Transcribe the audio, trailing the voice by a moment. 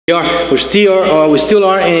We still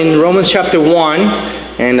are in Romans chapter 1,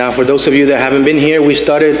 and for those of you that haven't been here, we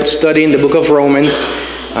started studying the book of Romans.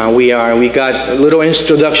 We got a little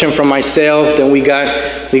introduction from myself, then we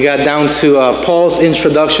got down to Paul's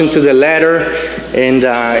introduction to the letter, and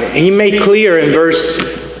he made clear in verse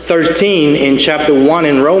 13 in chapter 1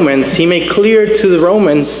 in Romans, he made clear to the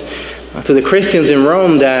Romans, to the Christians in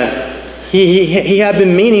Rome, that he had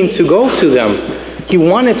been meaning to go to them. He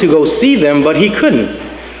wanted to go see them, but he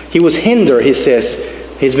couldn't. He was hindered, he says.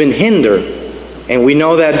 He's been hindered. And we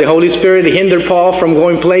know that the Holy Spirit hindered Paul from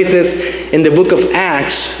going places in the book of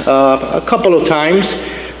Acts a couple of times.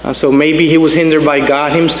 So maybe he was hindered by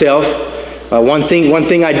God himself. One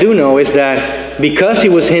thing I do know is that because he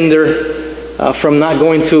was hindered from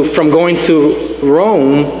going to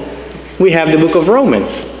Rome, we have the book of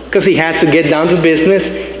Romans. Because he had to get down to business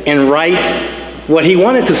and write what he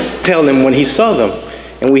wanted to tell them when he saw them.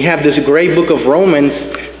 And we have this great book of Romans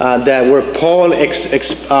where Paul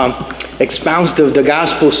expounds the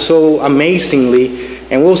gospel so amazingly.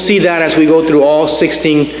 And we'll see that as we go through all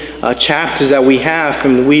 16 chapters that we have.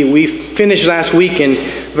 And we finished last week in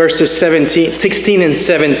verses 16 and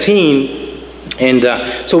 17. And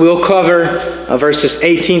so we'll cover verses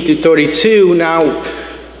 18 through 32. Now,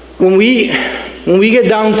 when we get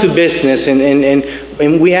down to business and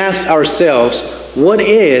we ask ourselves, what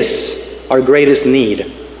is our greatest need?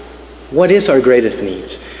 What is our greatest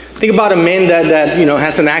needs? Think about a man that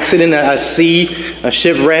has an accident at sea, a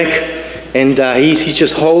shipwreck, and he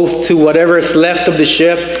just holds to whatever is left of the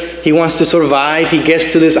ship. He wants to survive. He gets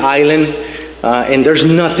to this island, and there's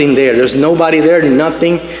nothing there. There's nobody there,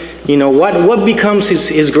 nothing. What becomes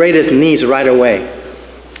his greatest needs right away?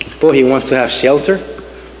 Boy, he wants to have shelter.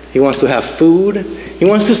 He wants to have food. He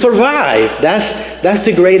wants to survive. That's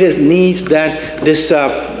the greatest needs that this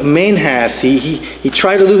man has. He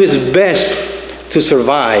tried to do his best to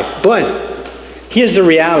survive. But here's the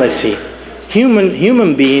reality.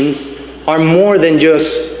 Human beings are more than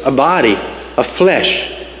just a body, a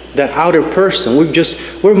flesh, that outer person.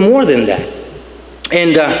 We're more than that.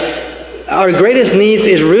 And our greatest needs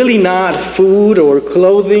is really not food or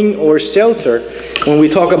clothing or shelter. When we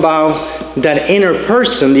talk about that inner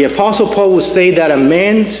person, the Apostle Paul would say that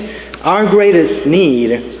our greatest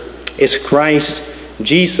need is Christ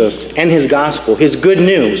Jesus and his gospel, his good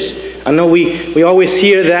news. I know we always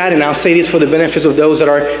hear that, and I'll say this for the benefits of those that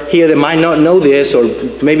are here that might not know this, or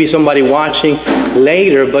maybe somebody watching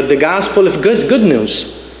later, but the gospel of good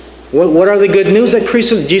news. What are the good news? That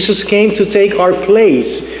Jesus came to take our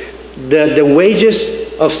place. The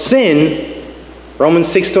wages of sin, Romans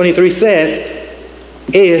 6:23 says,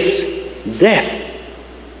 is death.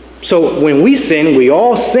 So when we sin, we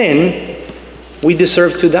all sin, we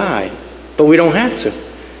deserve to die. But we don't have to.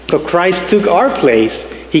 But Christ took our place.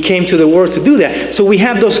 He came to the world to do that. So we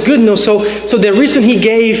have those good news. So the reason he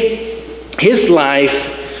gave his life,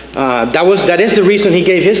 that is the reason he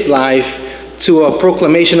gave his life to a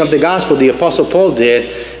proclamation of the gospel, the Apostle Paul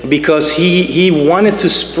did, because he wanted to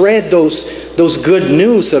spread those good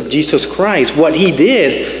news of Jesus Christ, what he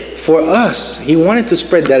did for us. He wanted to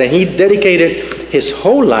spread that, and he dedicated his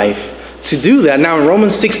whole life to do that. Now in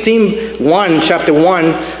Romans chapter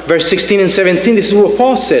 1, verse 16 and 17, this is what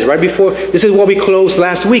Paul said right before. This is what we closed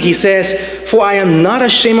last week. He says, "For I am not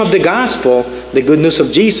ashamed of the gospel," the good news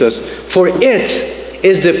of Jesus, "for it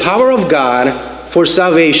is the power of God for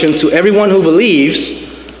salvation to everyone who believes,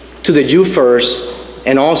 to the Jew first,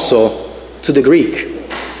 and also to the Greek.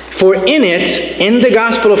 For in the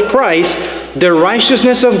gospel of Christ, the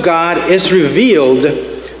righteousness of God is revealed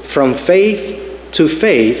from faith to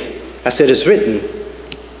faith, as it is written,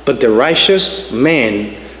 but the righteous man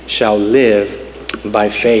shall live by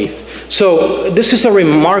faith." So this is a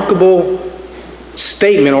remarkable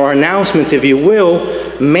statement or announcement, if you will.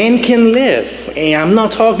 Man can live. And I'm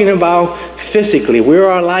not talking about physically. We're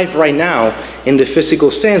alive right now in the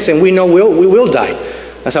physical sense, and we know we will die.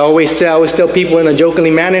 As I always say, I always tell people in a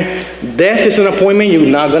jokingly manner, death is an appointment you're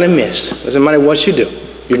not going to miss. Doesn't matter what you do.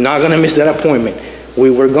 You're not going to miss that appointment.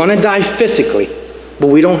 We're going to die physically, but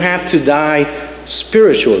we don't have to die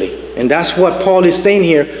spiritually. And that's what Paul is saying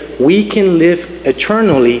here. We can live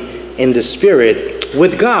eternally in the Spirit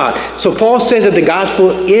with God. So Paul says that the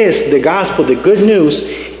gospel, the good news,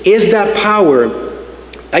 is that power,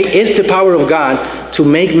 is the power of God to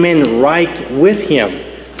make men right with him.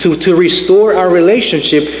 To restore our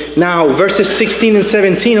relationship. Now, verses 16 and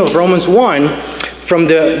 17 of Romans 1,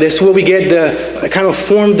 this is where we get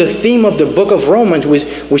form the theme of the book of Romans,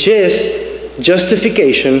 which is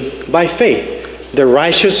justification by faith. The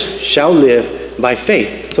righteous shall live by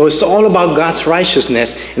faith. So it's all about God's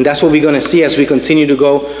righteousness, and that's what we're going to see as we continue to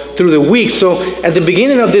go through the week. So at the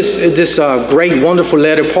beginning of this great, wonderful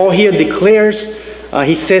letter, Paul here declares,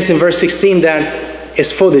 he says in verse 16 that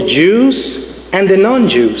it's for the Jews and the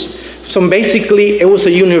non-Jews. So basically, it was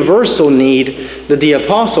a universal need that the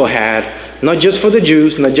apostle had, not just for the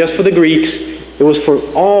Jews, not just for the Greeks. It was for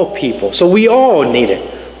all people. So we all need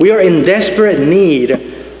it. We are in desperate need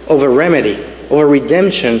of a remedy, of a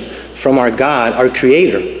redemption from our God, our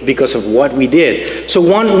Creator, because of what we did. So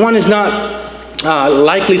one is not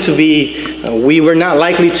likely to be, we were not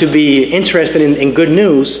likely to be interested in good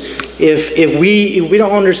news if we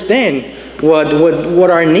don't understand what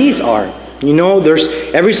our needs are. You know, there's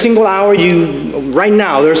every single hour right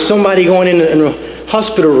now, there's somebody going in a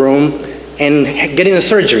hospital room and getting a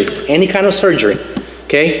surgery, any kind of surgery,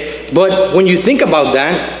 okay? But when you think about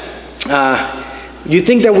that, you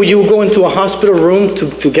think that when you go into a hospital room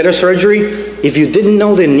to get a surgery, if you didn't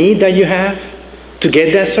know the need that you have to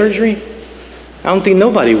get that surgery, I don't think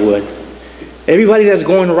nobody would. Everybody that's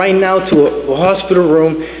going right now to a hospital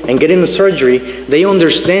room and getting a surgery, they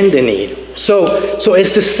understand the need. So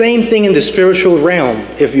it's the same thing in the spiritual realm,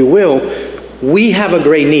 if you will. We have a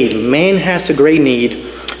great need. Man has a great need.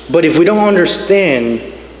 But if we don't understand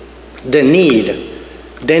the need,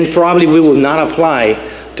 then probably we will not apply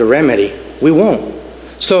the remedy. We won't.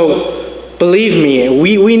 So believe me,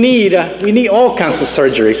 we need all kinds of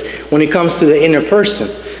surgeries when it comes to the inner person.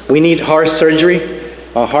 We need heart surgery.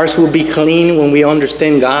 Our hearts will be clean when we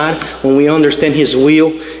understand God, when we understand His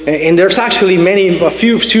will. And there's actually a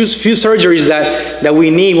few surgeries that we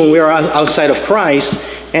need when we are outside of Christ.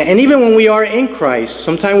 And even when we are in Christ,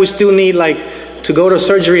 sometimes we still need to go to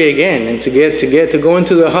surgery again and to go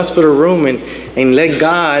into the hospital room and let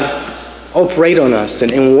God operate on us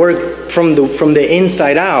and work from the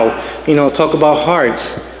inside out. You know, talk about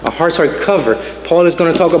hearts. Our hearts are covered. Paul is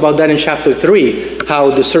going to talk about that in chapter 3, how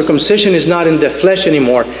the circumcision is not in the flesh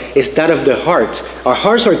anymore, it's that of the heart. Our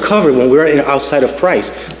hearts are covered when we're outside of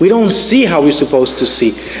Christ. We don't see how we're supposed to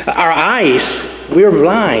see. Our eyes, we're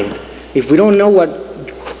blind. If we don't know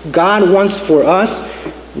what God wants for us,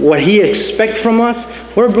 what He expects from us,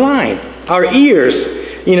 we're blind. Our ears,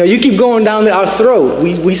 you know, you keep going down our throat.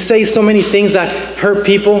 We say so many things that hurt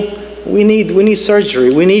people. We need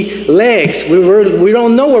surgery. We need legs. We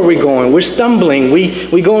don't know where we're going. We're stumbling.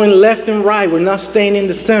 We're going left and right. We're not staying in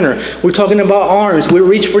the center. We're talking about arms. We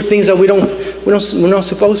reach for things that we're not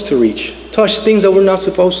supposed to reach. Touch things that we're not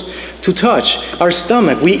supposed to touch. Our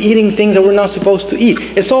stomach. We're eating things that we're not supposed to eat.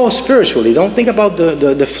 It's all spiritually. Don't think about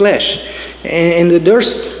the flesh. And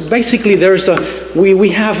we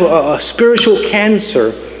have a spiritual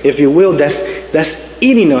cancer, if you will, that's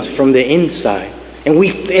eating us from the inside.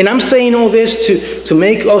 And I'm saying all this to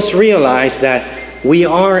make us realize that we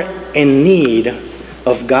are in need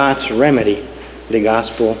of God's remedy, the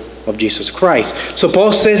gospel of Jesus Christ. So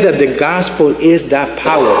Paul says that the gospel is that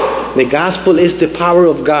power. The gospel is the power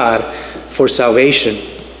of God for salvation.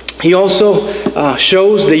 He also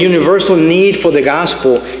shows the universal need for the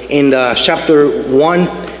gospel in chapter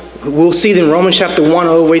 1. We'll see it in Romans chapter 1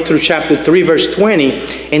 all the way through chapter 3, verse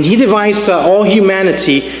 20. And he divides all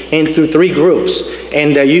humanity into three groups.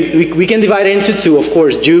 And we can divide it into two, of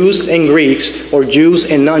course, Jews and Greeks, or Jews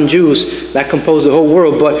and non-Jews that compose the whole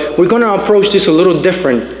world. But we're going to approach this a little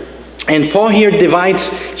different. And Paul here divides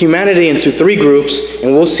humanity into three groups,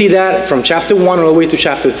 and we'll see that from chapter 1 all the way to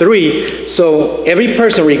chapter 3. So every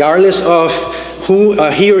person, regardless of who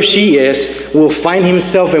he or she is, will find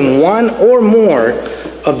himself in one or more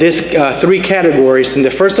of these three categories. And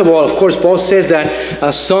the first of all, of course, Paul says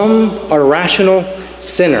that some are rational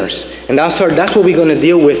sinners. And that's what we're going to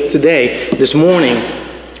deal with today, this morning,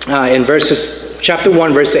 in chapter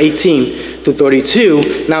 1, verse 18 to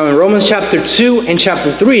 32. Now in Romans chapter 2 and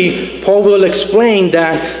chapter 3, Paul will explain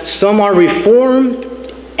that some are reformed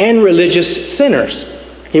and religious sinners.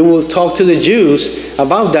 He will talk to the Jews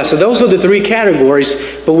about that. So those are the three categories.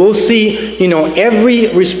 But we'll see, every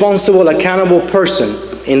responsible, accountable person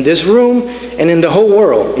in this room and in the whole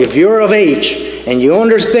world. If you're of age and you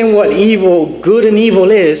understand what good and evil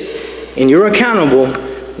is, and you're accountable,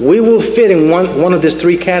 we will fit in one of these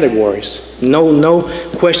three categories. No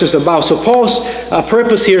questions about. So Paul's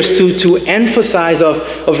purpose here is to emphasize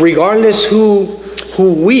of regardless who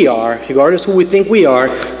we are, regardless who we think we are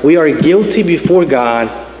guilty before God,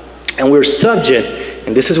 and we're subject.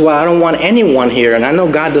 And this is why I don't want anyone here, and I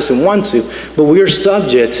know God doesn't want to, but we are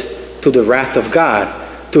subject to the wrath of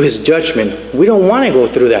God, to His judgment. We don't want to go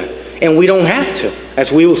through that, and we don't have to,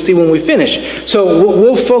 as we will see when we finish. So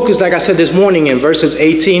we'll focus, like I said this morning, in verses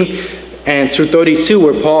 18 and through 32,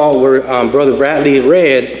 where Brother Bradley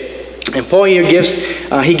read. And Paul here gives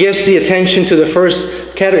the attention to the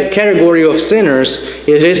first category of sinners.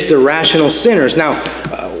 It is the rational sinners. Now,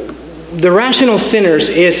 the rational sinners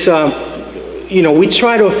is, we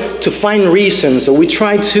try to find reasons, or we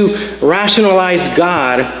try to rationalize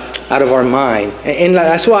God out of our mind. And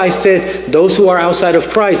that's why I said those who are outside of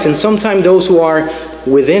Christ, and sometimes those who are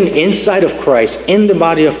inside of Christ, in the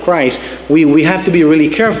body of Christ, we have to be really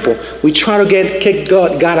careful. We try to kick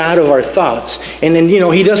God out of our thoughts. And then,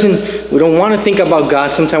 we don't want to think about God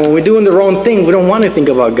sometimes. When we're doing the wrong thing, we don't want to think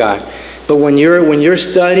about God. But when you're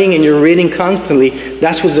studying and you're reading constantly,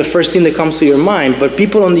 that's what's the first thing that comes to your mind. But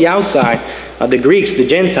people on the outside, the Greeks, the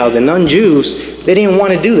Gentiles, the non-Jews, they didn't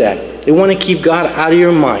want to do that. They want to keep God out of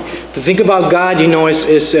your mind. To think about God,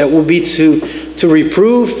 would be to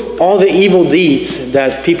reprove all the evil deeds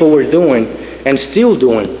that people were doing and still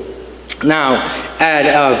doing. Now,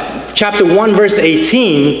 at chapter 1, verse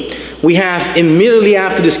 18, we have immediately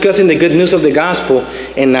after discussing the good news of the gospel,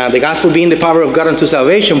 and the gospel being the power of God unto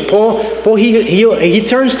salvation, Paul he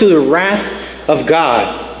turns to the wrath of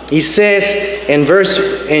God. He says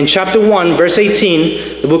in chapter 1, verse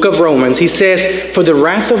 18, the book of Romans, he says, "For the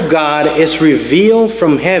wrath of God is revealed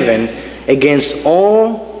from heaven against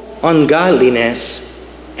all ungodliness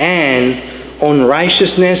and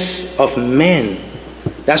unrighteousness of men."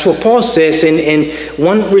 That's what Paul says. And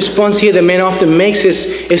one response here that men often makes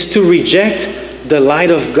is to reject the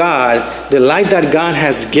light of God, the light that God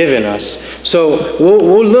has given us. So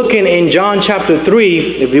we'll look in John chapter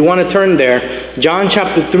 3, if you want to turn there. John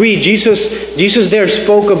chapter 3, Jesus there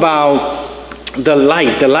spoke about the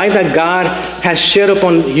light that God has shed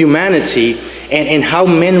upon humanity, and how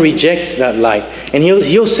men reject that light. And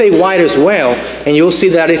he'll say why as well, and you'll see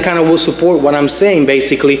that it kind of will support what I'm saying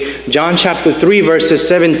basically. John chapter 3, verses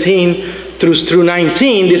 17 through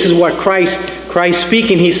 19, this is what Christ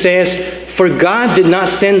speaking, he says, "For God did not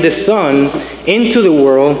send the Son into the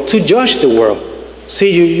world to judge the world." See,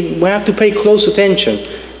 you have to pay close attention.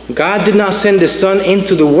 God did not send the Son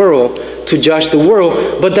into the world to judge the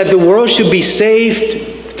world, but that the world should be saved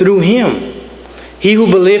through him. He who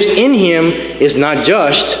believes in him is not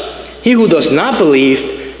judged. He who does not believe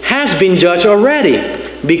has been judged already,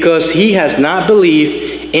 because he has not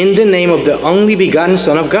believed in the name of the only begotten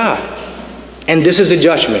Son of God. And this is the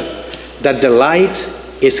judgment, that the light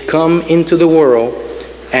is come into the world,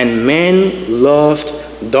 and men loved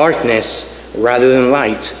darkness rather than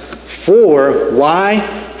light. For, why?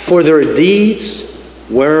 For their deeds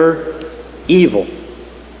were evil.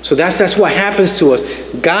 So that's what happens to us.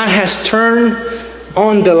 God has turned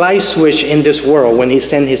on the light switch in this world when he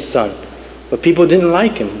sent his Son. But people didn't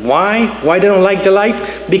like him. Why? Why they don't like the light?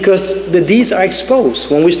 Because the deeds are exposed.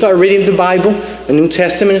 When we start reading the Bible, the New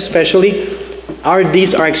Testament especially, our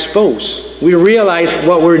deeds are exposed. We realize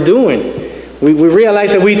what we're doing. We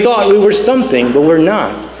realize that we thought we were something, but we're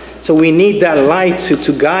not. So we need that light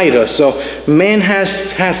to guide us. So man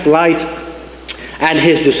has light at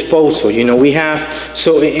his disposal. We have,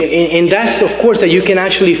 so and that's of course that you can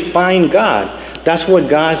actually find God. That's what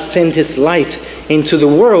God sent his light into the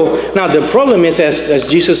world. Now the problem is, as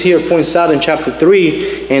Jesus here points out in chapter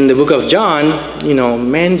 3 in the book of John,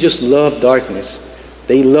 men just love darkness.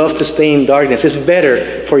 They love to stay in darkness. It's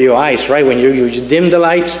better for your eyes, right? When you dim the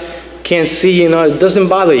lights, can't see, it doesn't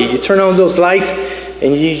bother you. You turn on those lights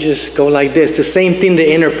and you just go like this. The same thing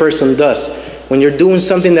the inner person does. When you're doing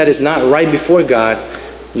something that is not right before God,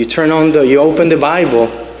 you open the Bible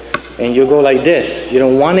and you go like this. You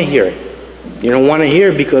don't want to hear it. You don't want to hear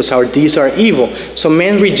it because our deeds are evil. So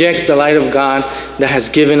man rejects the light of God that has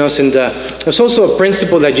given us. There's also a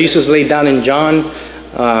principle that Jesus laid down in John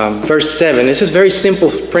verse 7. This is a very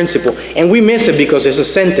simple principle, and we miss it because it's a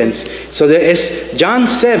sentence. So there is John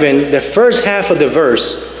 7, the first half of the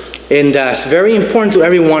verse, and that's very important to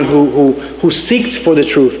everyone who seeks for the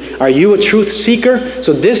truth. Are you a truth seeker?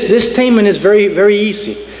 So this statement is very, very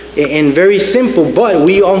easy and very simple, but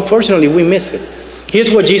unfortunately we miss it. Here's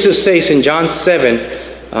what Jesus says in John 7,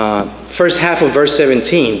 first half of verse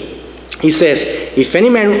 17. He says, if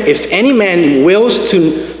any man wills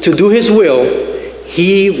to do his will,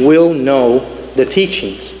 he will know the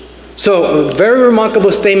teachings. So a very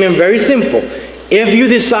remarkable statement, very simple. If you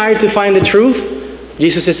desire to find the truth,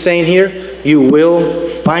 Jesus is saying here, you will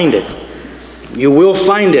find it. You will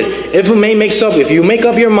find it. If you make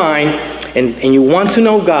up your mind and you want to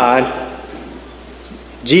know God,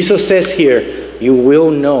 Jesus says here, you will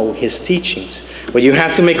know his teachings. But you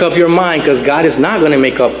have to make up your mind, because God is not going to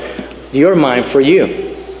make up your mind for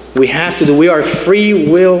you. We are free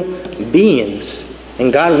will beings.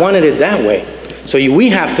 And God wanted it that way. So we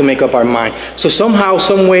have to make up our mind. So somehow,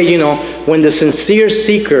 some way, when the sincere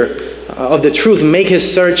seeker of the truth make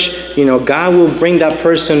his search, God will bring that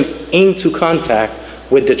person into contact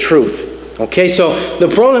with the truth. Okay, so the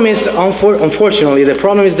problem is, unfortunately, the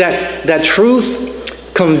problem is that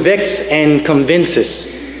truth convicts and convinces.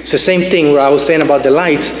 It's the same thing what I was saying about the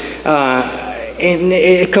lights. And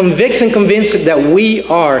it convicts and convinces that we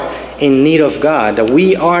are in need of God, that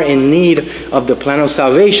we are in need of the plan of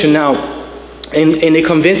salvation. Now, and it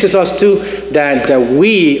convinces us too that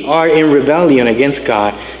we are in rebellion against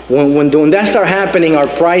God. When that starts happening, our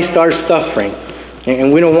pride starts suffering,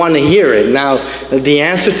 and we don't want to hear it. Now, the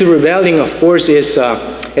answer to rebellion, of course, is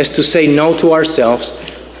to say no to ourselves.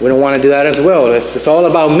 We don't want to do that as well. It's all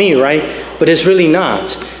about me, right? But it's really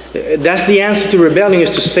not. That's the answer to rebellion,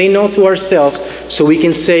 is to say no to ourselves so we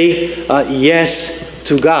can say yes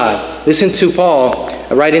to God. Listen to Paul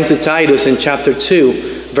writing to Titus in chapter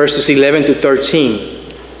 2, verses 11 to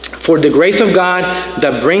 13. For the grace of God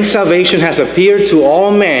that brings salvation has appeared to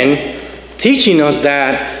all men, teaching us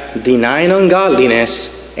that, denying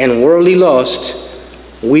ungodliness and worldly lust,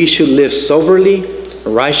 we should live soberly,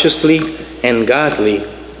 righteously, and godly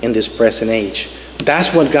in this present age.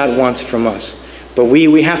 That's what God wants from us. But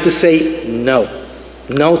we have to say no.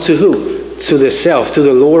 No to who? To the self, to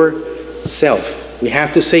the lower self. We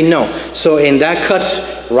have to say no. So, and that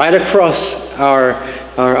cuts right across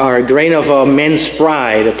our grain of men's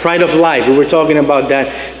pride, the pride of life. We were talking about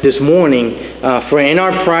that this morning. For in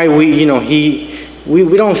our pride, we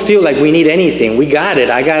don't feel like we need anything. We got it.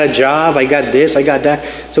 I got a job. I got this. I got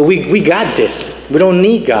that. So we got this. We don't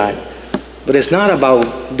need God. But it's not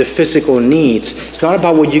about the physical needs. It's not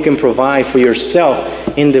about what you can provide for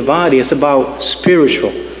yourself in the body. It's about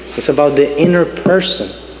spiritual. It's about the inner person.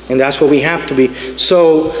 And that's what we have to be.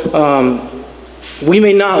 So we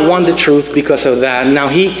may not want the truth because of that. Now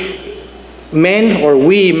men or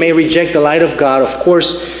we may reject the light of God, of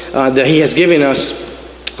course, that he has given us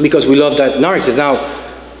because we love that narrative. Now,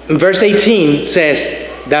 in verse 18 says,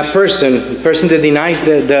 that person that denies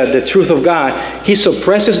the truth of God, he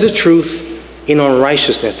suppresses the truth in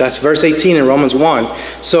unrighteousness. That's verse 18 in Romans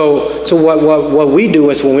 1. So what we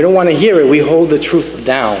do is when we don't want to hear it, we hold the truth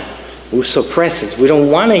down. We suppress it. We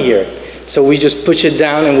don't want to hear it. So we just push it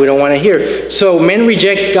down and we don't want to hear it. So man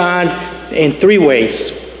rejects God in three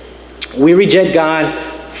ways. We reject God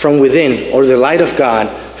from within, or the light of God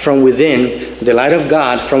from within, the light of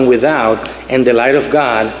God from without, and the light of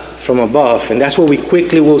God from above. And that's what we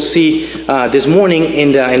quickly will see this morning,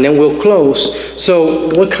 and then we'll close.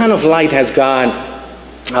 So what kind of light has God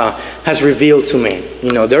has revealed to man?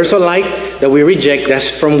 There's a light that we reject that's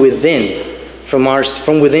from within,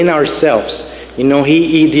 from within ourselves.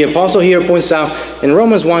 The apostle here points out, and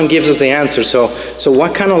Romans 1 gives us the answer. So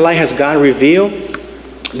what kind of light has God revealed?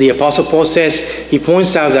 The apostle Paul says, he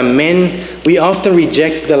points out that we often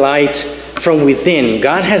reject the light from within.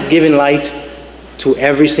 God has given light to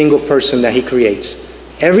every single person that he creates.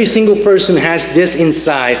 Every single person has this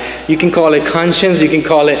inside. You can call it conscience, you can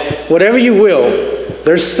call it whatever you will.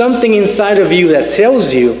 There's something inside of you that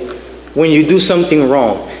tells you when you do something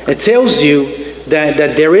wrong. It tells you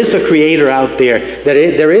that there is a creator out there, that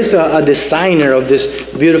there is a designer of this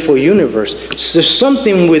beautiful universe. So there's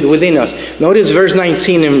something within us. Notice verse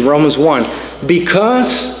 19 in Romans 1.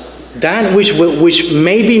 Because that which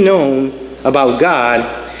may be known about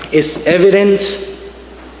God is evident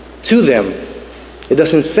to them. It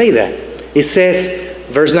doesn't say that. It says,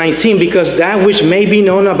 verse 19, because that which may be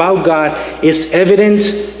known about God is evident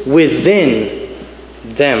within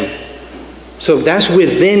them. So that's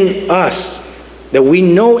within us, that we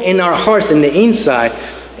know in our hearts, in the inside,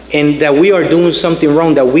 and that we are doing something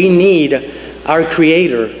wrong, that we need our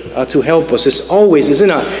Creator to help us. It's always, isn't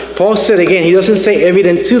it? Paul said again, he doesn't say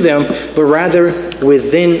evident to them, but rather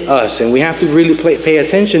within us. And we have to really pay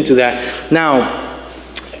attention to that. Now,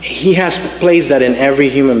 he has placed that in every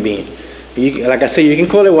human being. Like I said, you can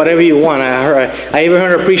call it whatever you want. I even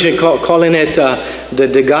heard a preacher calling it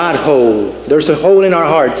the God hole. There's a hole in our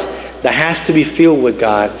hearts that has to be filled with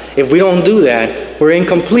God. If we don't do that, we're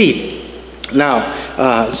incomplete.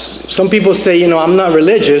 Now, some people say, I'm not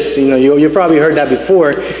religious. You probably heard that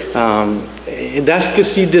before. That's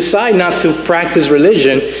because you decide not to practice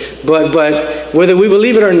religion. But whether we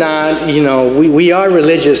believe it or not, we are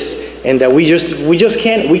religious, and that we just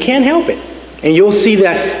can't help it. And you'll see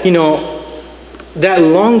that, that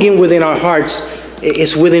longing within our hearts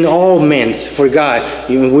is within all men for God.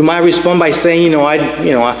 We might respond by saying, I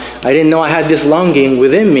didn't know I had this longing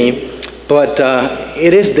within me, but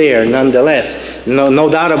it is there nonetheless. No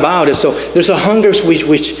doubt about it. So there's a hunger which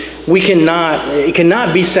it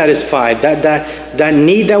cannot be satisfied. That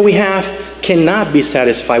need that we have cannot be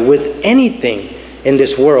satisfied with anything in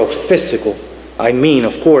this world, physical. I mean,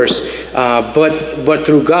 of course, but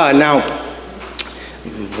through God. Now,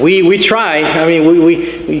 we try. I mean,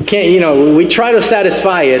 we can't. You know, we try to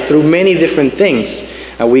satisfy it through many different things.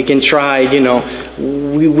 We can try. You know,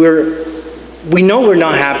 we know we're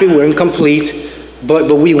not happy. We're incomplete.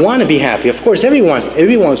 But we want to be happy. Of course,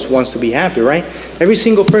 everyone wants to be happy, right? Every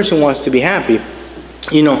single person wants to be happy.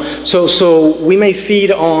 You know, so we may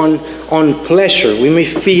feed on pleasure. We may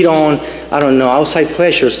feed on, I don't know, outside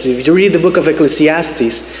pleasures. If you read the book of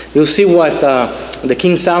Ecclesiastes, you'll see what the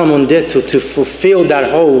King Solomon did to fulfill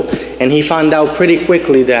that hole. And he found out pretty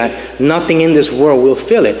quickly that nothing in this world will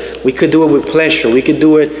fill it. We could do it with pleasure. We could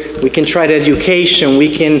do it. We can try to education.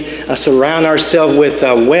 We can surround ourselves with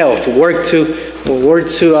wealth. Work to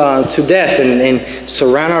death and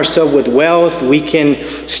surround ourselves with wealth. We can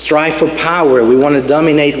strive for power. We want to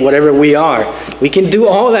dominate whatever we are. We can do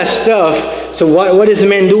all that stuff. So what is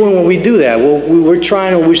man doing when we do that? Well,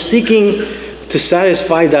 we're seeking to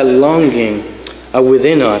satisfy that longing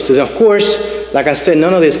within us. And of course, like I said,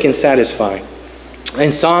 none of this can satisfy.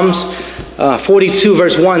 In Psalms 42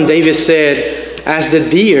 verse 1, David said, "As the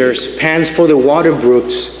deers pants for the water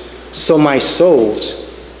brooks, so my soul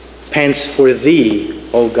pants for thee,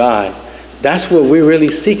 O God." That's what we're really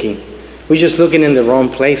seeking. We're just looking in the wrong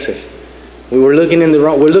places. We're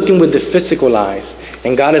looking with the physical eyes.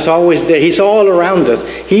 And God is always there. He's all around us.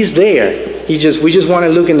 He's there. We just want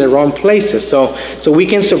to look in the wrong places. So we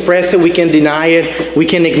can suppress it, we can deny it, we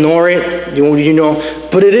can ignore it, you know,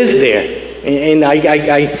 but it is there. And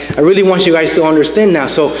I really want you guys to understand now.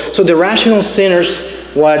 So the rational sinners,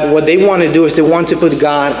 what they want to do is they want to put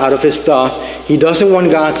God out of his stuff. He doesn't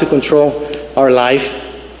want God to control our life.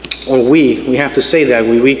 Or we have to say that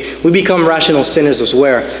we become rational sinners as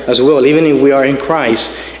well, even if we are in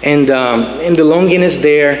Christ. And the longing is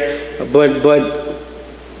there, but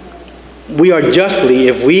we are justly,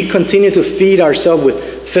 if we continue to feed ourselves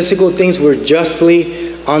with physical things, we're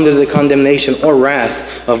justly under the condemnation or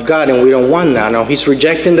wrath of God, and we don't want that. Now, he's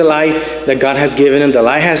rejecting the light that God has given him, the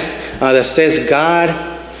light that says God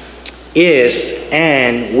is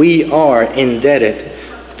and we are indebted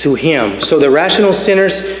to him. So the rational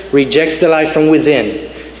sinners rejects the light from within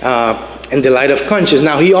and the light of conscience.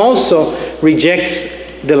 Now, he also rejects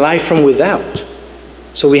the light from without.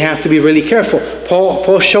 So we have to be really careful.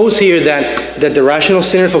 Paul shows here that the rational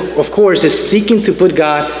sinner, of course, is seeking to put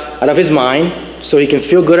God out of his mind so he can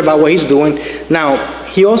feel good about what he's doing. Now,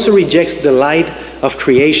 he also rejects the light of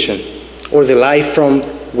creation or the light from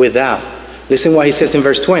without. Listen what he says in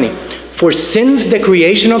verse 20. "For since the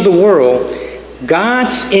creation of the world,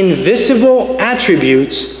 God's invisible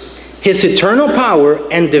attributes, his eternal power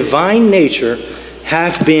and divine nature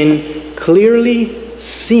have been clearly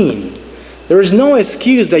seen." There is no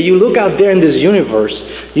excuse that you look out there in this universe.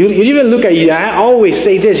 You even look at, I always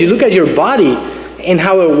say this, you look at your body and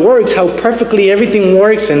how it works, how perfectly everything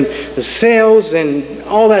works, and the cells and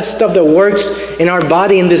all that stuff that works in our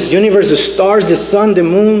body, in this universe, the stars, the sun, the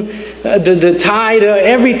moon, the tide,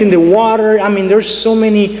 everything, the water. I mean, there's so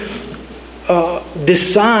many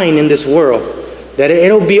design in this world that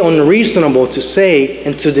it'll be unreasonable to say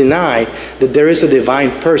and to deny that there is a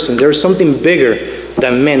divine person. There's something bigger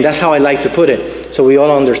than men. That's how I like to put it, so we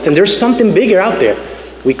all understand. There's something bigger out there.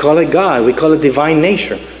 We call it God. We call it divine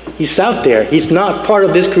nature. He's out there. He's not part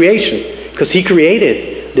of this creation because he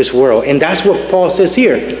created this world. And that's what Paul says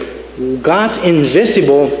here. God's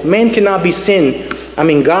invisible. Man cannot be seen. I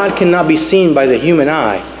mean, God cannot be seen by the human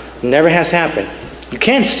eye. Never has happened. You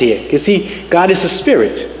can't see it. You see, God is a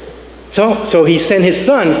spirit. So he sent his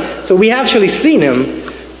son. So we actually seen him,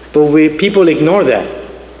 but people ignore that.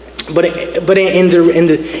 But in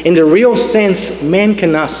the real sense, man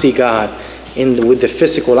cannot see God with the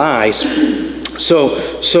physical eyes. So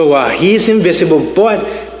he is invisible, but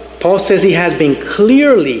Paul says he has been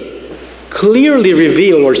clearly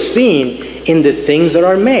revealed or seen in the things that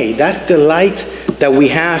are made. That's the light that we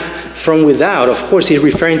have from without. Of course, he's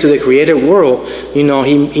referring to the created world. You know,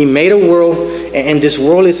 he made a world, and this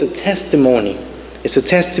world is a testimony. It's a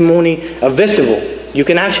testimony, a visible. You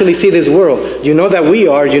can actually see this world. You know that we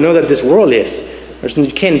are. You know that this world is.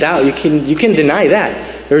 You can't doubt. You can deny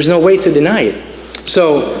that. There's no way to deny it.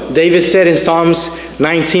 So David said in Psalms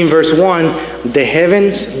 19 verse 1, "The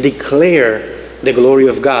heavens declare the glory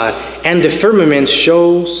of God, and the firmament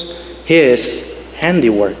shows his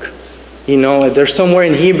handiwork." You know, there's somewhere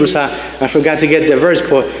in Hebrews, I forgot to get the verse,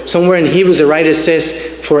 but somewhere in Hebrews the writer says,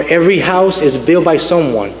 "For every house is built by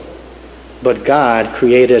someone, but God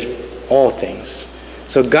created all things."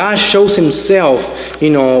 So God shows himself, you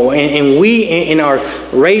know, and we, in our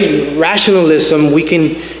rationalism, we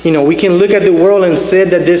can look at the world and say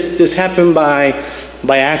that this happened by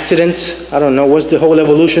by accident. I don't know, what's the whole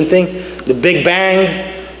evolution thing? The Big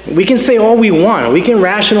Bang. We can say all we want. We can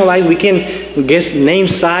rationalize, we can name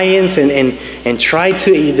science and try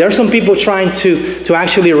to, there are some people trying to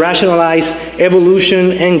actually rationalize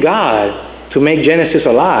evolution and God to make Genesis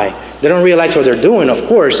a lie. They don't realize what they're doing, of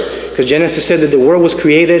course, because Genesis said that the world was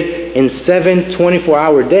created in 7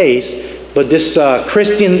 24-hour days. But this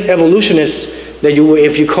Christian evolutionists, that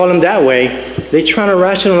if you call them that way, they're trying to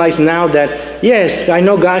rationalize now that, yes, I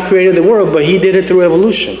know God created the world, but he did it through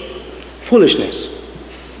evolution. Foolishness.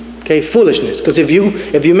 Okay, foolishness. Because if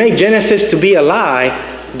you make Genesis to be a lie,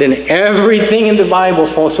 then everything in the Bible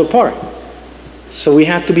falls apart. So we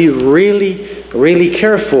have to be really, really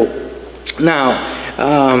careful. Now,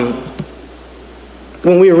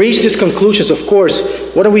 when we reach these conclusions, of course,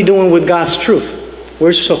 what are we doing with God's truth?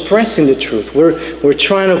 We're suppressing the truth. We're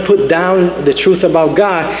trying to put down the truth about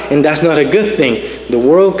God, and that's not a good thing. The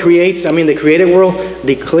world creates, the created world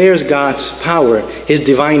declares God's power, his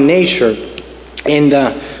divine nature. And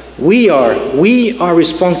we are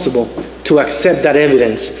responsible to accept that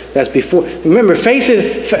evidence that's before. Remember, faith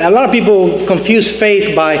is, a lot of people confuse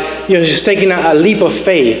faith by just taking a leap of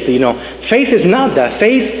faith. Faith is not that.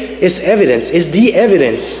 Faith is evidence. It's the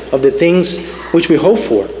evidence of the things which we hope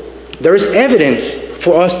for. There is evidence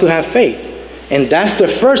for us to have faith, and that's the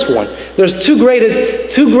first one. There's two great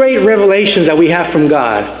revelations that we have from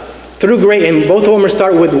God. And both of them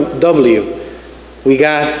start with W. We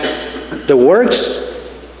got the works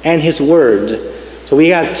and his word. So we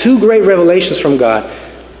got two great revelations from God,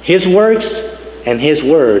 his works and his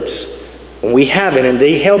words. When we have it, and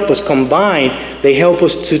they help us combine, they help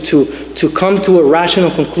us to come to a rational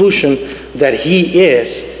conclusion that he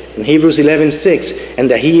is, in Hebrews 11:6, and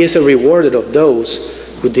that he is a rewarder of those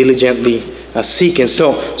who diligently seek him.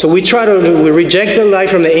 So we reject the light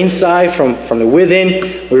from the inside, from the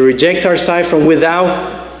within. We reject our side from without,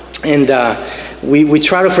 and we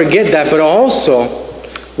try to forget that, but also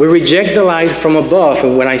we reject the light from above.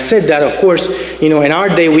 And when I said that, of course, in our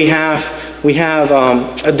day we have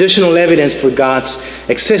additional evidence for God's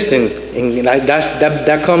existence, and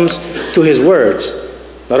that comes to his words.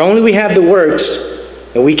 Not only we have the works,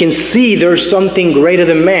 and we can see there's something greater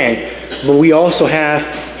than man, but we also have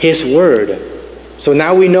his word. So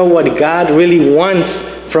now we know what God really wants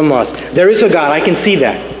from us. There is a God, I can see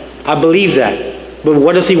that. I believe that. But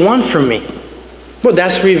what does he want from me? Well,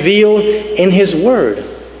 that's revealed in his word.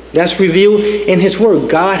 That's revealed in his word.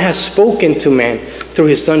 God has spoken to man through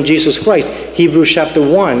his son Jesus Christ. Hebrews chapter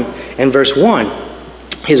 1 and verse 1.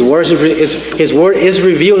 His word is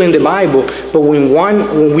revealed in the Bible, but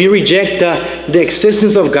when we reject the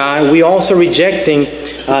existence of God, we also rejecting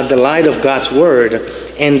the light of God's word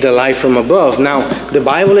and the light from above. Now, the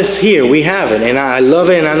Bible is here. We have it, and I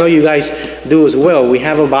love it, and I know you guys do as well. We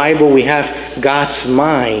have a Bible. We have God's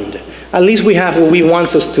mind. At least we have what he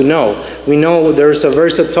wants us to know. We know there's a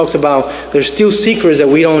verse that talks about there's still secrets that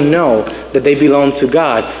we don't know, that they belong to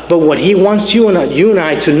God. But what he wants you and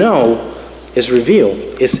I to know is revealed.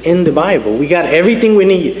 It's in the Bible. We got everything we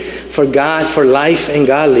need for God, for life and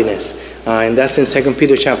godliness. And that's in 2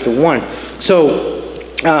 Peter chapter 1. So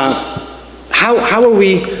how are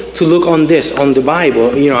we to look on this, on the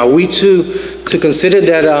Bible? Are we to consider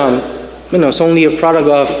that it's only a product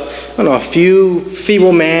of a few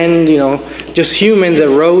feeble men, just humans that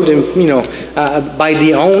wrote and by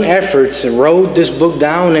their own efforts wrote this book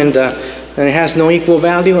down, and it has no equal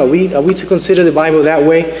value? Are we to consider the Bible that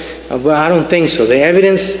way? But I don't think so. The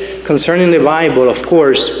evidence concerning the Bible, of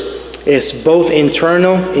course, is both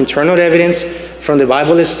internal evidence from the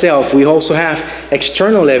Bible itself. We also have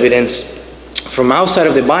external evidence from outside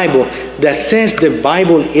of the Bible that says the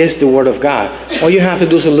Bible is the Word of God. All you have to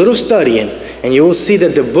do is a little studying, and you will see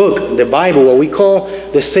that the book, the Bible, what we call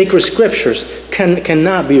the sacred scriptures, could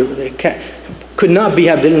not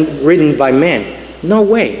have been written by men. No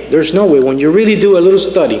way. There's no way. When you really do a little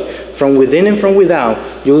study from within and from without,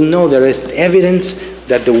 you'll know there is evidence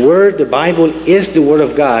that the Bible is the Word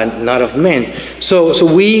of God, not of men. So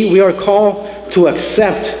we are called to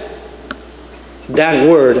accept that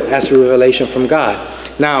word as a revelation from God.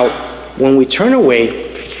 Now, when we turn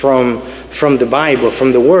away from the Bible,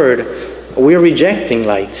 from the Word, we're rejecting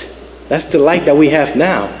light. That's the light that we have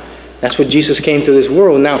now. That's what Jesus came to this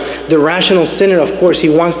world. Now, the rational sinner, of course, he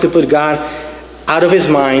wants to put God out of his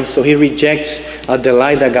mind, so he rejects the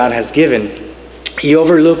light that God has given. He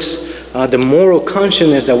overlooks the moral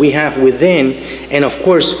consciousness that we have within, and of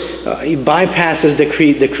course, he bypasses the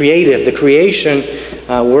creation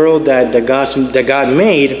world that God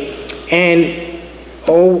made, and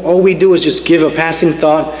all we do is just give a passing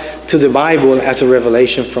thought to the Bible as a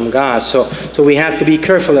revelation from God. So we have to be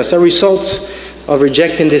careful. As a result, of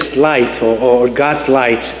rejecting this light or God's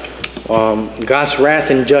light, God's wrath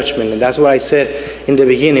and judgment. And that's what I said in the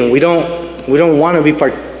beginning. We don't want to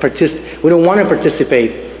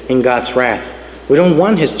participate in God's wrath. We don't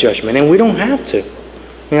want His judgment, and we don't have to.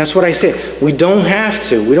 And that's what I said. We don't have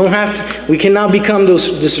to. We don't have to. We cannot become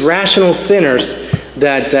these rational sinners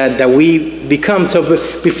that we become. So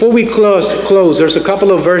before we close, there's a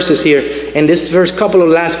couple of verses here. And this couple of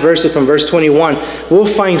last verses from verse 21, we'll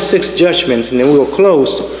find 6 judgments, and then we will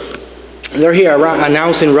close. They're here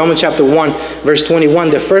announced in Romans chapter 1, verse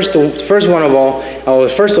 21. The first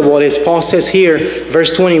of all is Paul says here,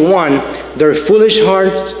 verse 21, their foolish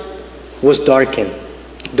heart was darkened.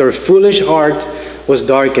 Their foolish heart was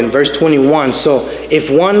darkened. Verse 21. So if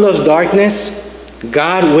one loves darkness,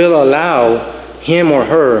 God will allow him or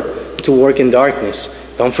her to work in darkness.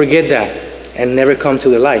 Don't forget that, and never come to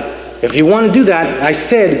the light. If you want to do that, I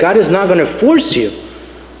said God is not going to force you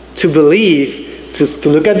to believe, to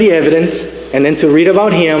look at the evidence, and then to read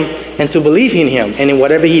about Him and to believe in Him and in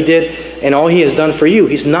whatever He did and all He has done for you.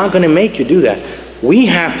 He's not going to make you do that. We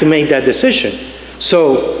have to make that decision.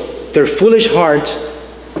 So their foolish heart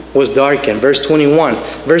was darkened. Verse 21.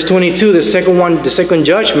 Verse 22, the second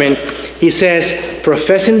judgment, he says,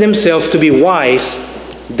 professing themselves to be wise,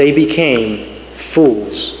 they became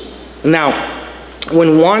fools. Now,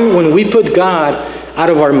 when we put God out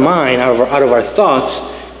of our mind, out of our thoughts,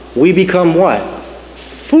 we become what?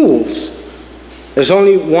 Fools. There's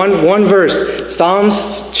only one verse.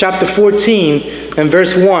 Psalms chapter 14 and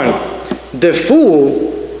verse 1. The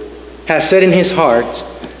fool has said in his heart,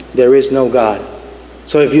 there is no God.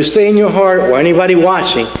 So if you say in your heart, or anybody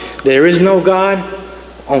watching, there is no God,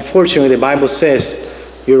 unfortunately the Bible says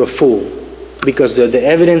you're a fool. Because the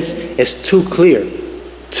evidence is too clear.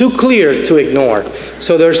 Too clear to ignore.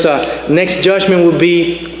 So there's next judgment will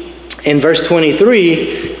be in verse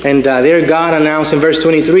 23. And there God announced in verse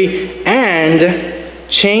 23, and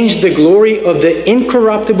changed the glory of the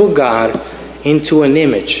incorruptible God into an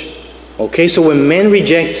image. Okay, so when man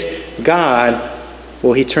rejects God,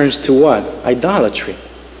 well, he turns to what? Idolatry.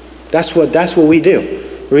 That's what we do.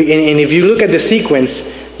 And if you look at the sequence,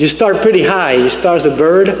 you start pretty high. You start as a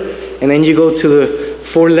bird, and then you go to the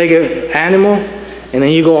 4-legged animal, and then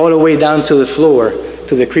you go all the way down to the floor,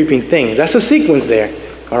 to the creeping things. That's a sequence there.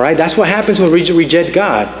 All right? That's what happens when we reject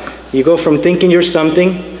God. You go from thinking you're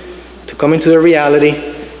something to coming to the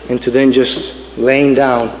reality, and to then just laying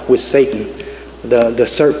down with Satan, the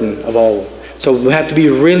serpent of all. So we have to be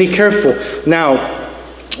really careful. Now,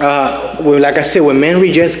 like I said, when man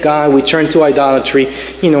rejects God, we turn to idolatry.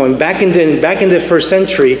 You know, and back in the first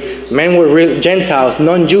century, men were Gentiles,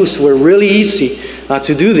 non-Jews, were really easy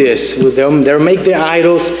to do this. They'll make their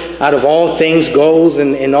idols out of all things, golds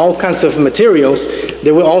and all kinds of materials.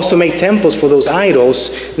 They will also make temples for those idols.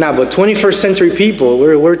 Now, but 21st century people,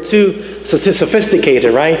 we're too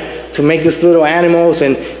sophisticated, right? To make these little animals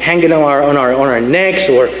and hang it on our necks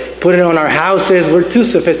or put it on our houses. We're too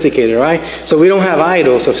sophisticated, right? So we don't have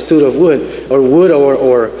idols of wood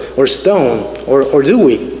or stone, or do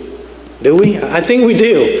we? Do we? I think we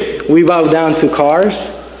do. We bow down to cars.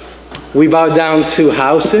 We bow down to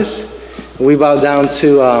houses. We bow down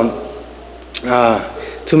to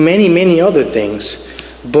many other things.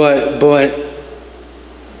 But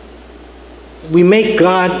we make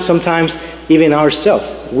God sometimes even ourselves.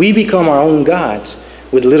 We become our own gods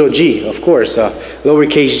with little g, of course,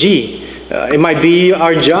 lowercase g. It might be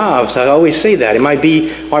our jobs. I always say that. It might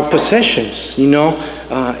be our possessions. You know,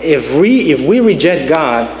 if we reject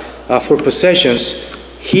God for possessions,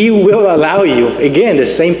 He will allow you, again, the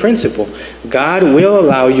same principle. God will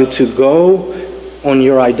allow you to go on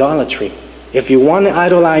your idolatry. If you want to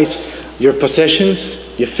idolize your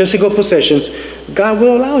possessions, your physical possessions, God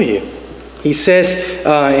will allow you. He says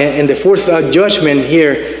in the fourth judgment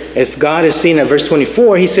here, if God is seen at verse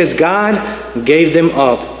 24, he says, God gave them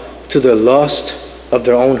up to the lust of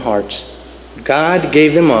their own hearts. God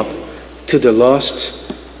gave them up to the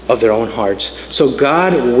lust of their own hearts. So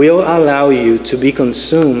God will allow you to be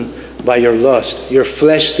consumed by your lust, your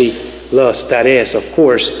fleshly lust, that is, of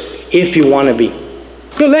course, if you want to be.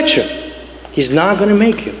 He'll let you. He's not going to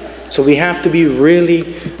make you. So we have to be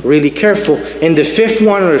really, really careful. In the fifth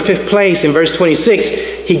one, or the fifth place, in verse 26,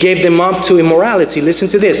 he gave them up to immorality. Listen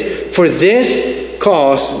to this. For this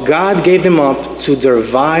cause, God gave them up to their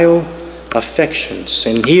vile affections.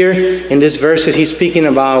 And here, in this verses, he's speaking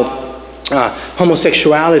about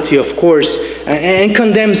homosexuality, of course, and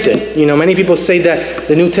condemns it. You know, many people say that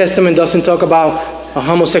the New Testament doesn't talk about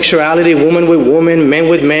homosexuality, woman with woman, men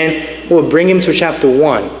with men. Well, bring him to chapter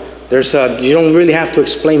 1. You don't really have to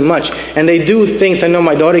explain much. And they do things. I know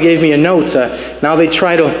my daughter gave me a note. Now they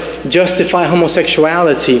try to justify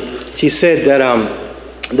homosexuality. She said that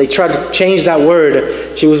they try to change that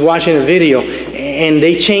word. She was watching a video, and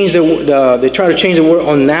they changed they try to change the word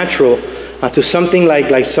unnatural to something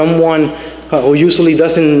like someone who usually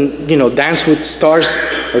doesn't, dance with stars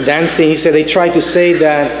or dancing. He said they try to say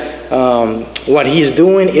that what he's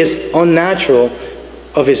doing is unnatural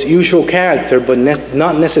of his usual character, but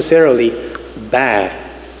not necessarily bad.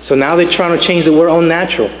 So now they're trying to change the word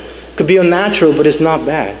unnatural. It could be unnatural, but it's not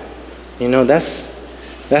bad.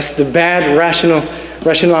 That's the bad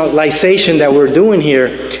rationalization that we're doing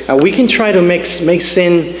here. We can try to make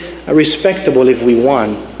sin respectable if we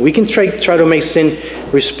want. We can try to make sin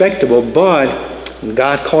respectable, but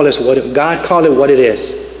God called it what it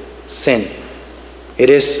is: sin. It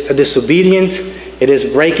is a disobedience. It is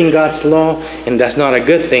breaking God's law, and that's not a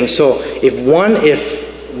good thing. So if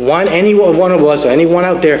any one of us or anyone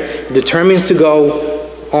out there determines to go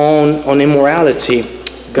on immorality,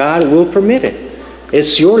 God will permit it.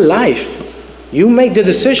 It's your life. You make the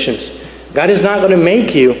decisions. God is not going to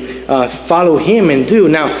make you follow Him and do.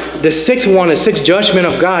 Now, the sixth judgment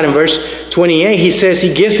of God in verse 28, He says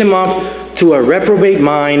He gives them up to a reprobate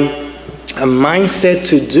mind, a mindset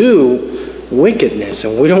to do wickedness,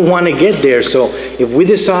 and we don't want to get there. So if we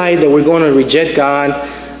decide that we're going to reject God,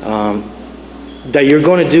 that you're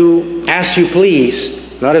going to do as you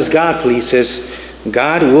please, not as God pleases,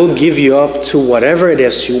 God will give you up to whatever it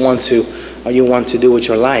is you want to do with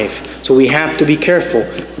your life. So we have to be careful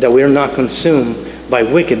that we're not consumed by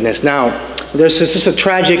wickedness. Now, there's just a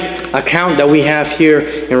tragic account that we have here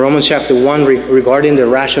in Romans chapter 1 regarding the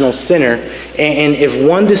rational sinner. And if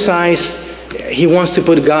one decides he wants to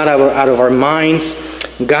put God out of our minds,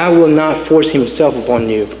 God will not force Himself upon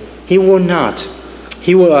you. He will not.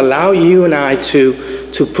 He will allow you and I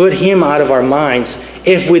to put Him out of our minds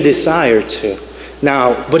if we desire to.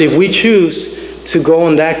 Now, but if we choose to go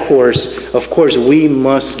on that course, of course, we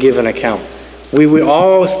must give an account. We will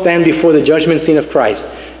all stand before the judgment seat of Christ.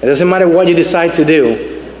 It doesn't matter what you decide to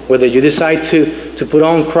do, whether you decide to put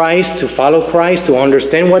on Christ, to follow Christ, to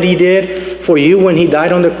understand what He did for you when He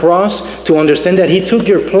died on the cross, to understand that He took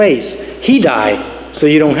your place. He died, so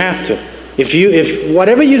you don't have to. If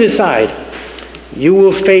whatever you decide, you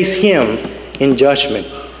will face Him in judgment.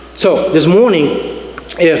 So this morning,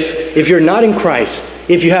 if you're not in Christ,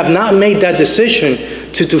 if you have not made that decision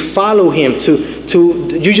to follow Him,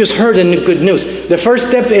 you just heard the good news. The first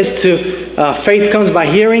step is faith comes by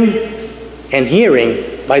hearing, and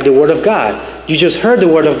hearing by the Word of God. You just heard the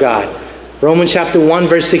Word of God. Romans chapter 1,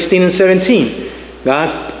 verse 16 and 17.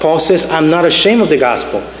 Paul says, I'm not ashamed of the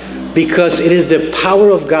gospel, because it is the power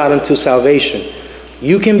of God unto salvation.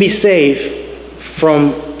 You can be saved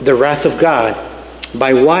from the wrath of God.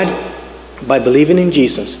 By what? By believing in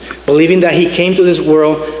Jesus. Believing that He came to this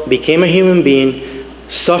world, became a human being,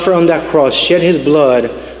 suffered on that cross, shed His blood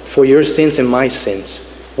for your sins and my sins.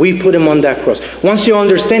 We put Him on that cross. Once you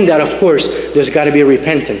understand that, of course, there's got to be a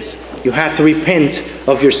repentance. You have to repent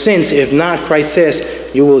of your sins. If not, Christ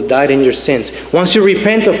says, you will die in your sins. Once you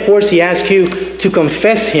repent, of course, He asks you to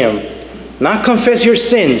confess Him. Not confess your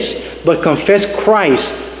sins, but confess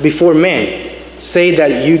Christ before men. Say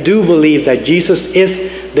that you do believe that Jesus is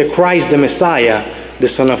the Christ, the Messiah, the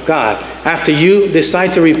Son of God. After you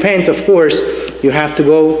decide to repent, of course, you have to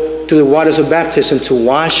go to the waters of baptism to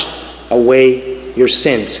wash away your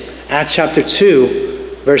sins. Acts chapter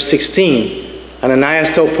 2, verse 16. Ananias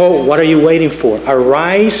told Paul, what are you waiting for?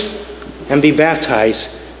 Arise and be baptized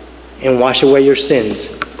and wash away your sins,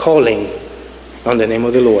 calling on the name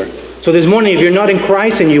of the Lord. So this morning, if you're not in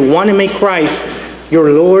Christ and you want to make Christ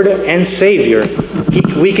your Lord and Savior,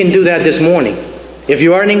 we can do that this morning. If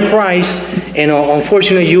you aren't in Christ, and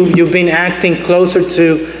unfortunately you've been acting closer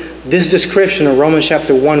to this description of Romans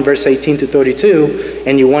chapter 1, verse 18 to 32,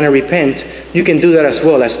 and you want to repent, you can do that as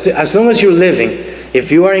well. As long as you're living, if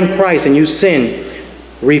you are in Christ and you sin,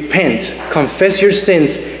 repent, confess your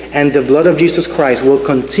sins, and the blood of Jesus Christ will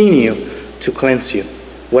continue to cleanse you.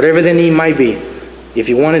 Whatever the need might be, if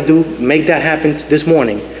you want to make that happen this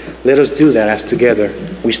morning, let us do that as together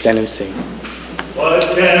we stand and sing.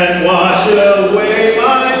 What can wash away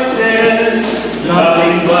my sin?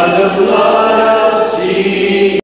 Nothing but the blood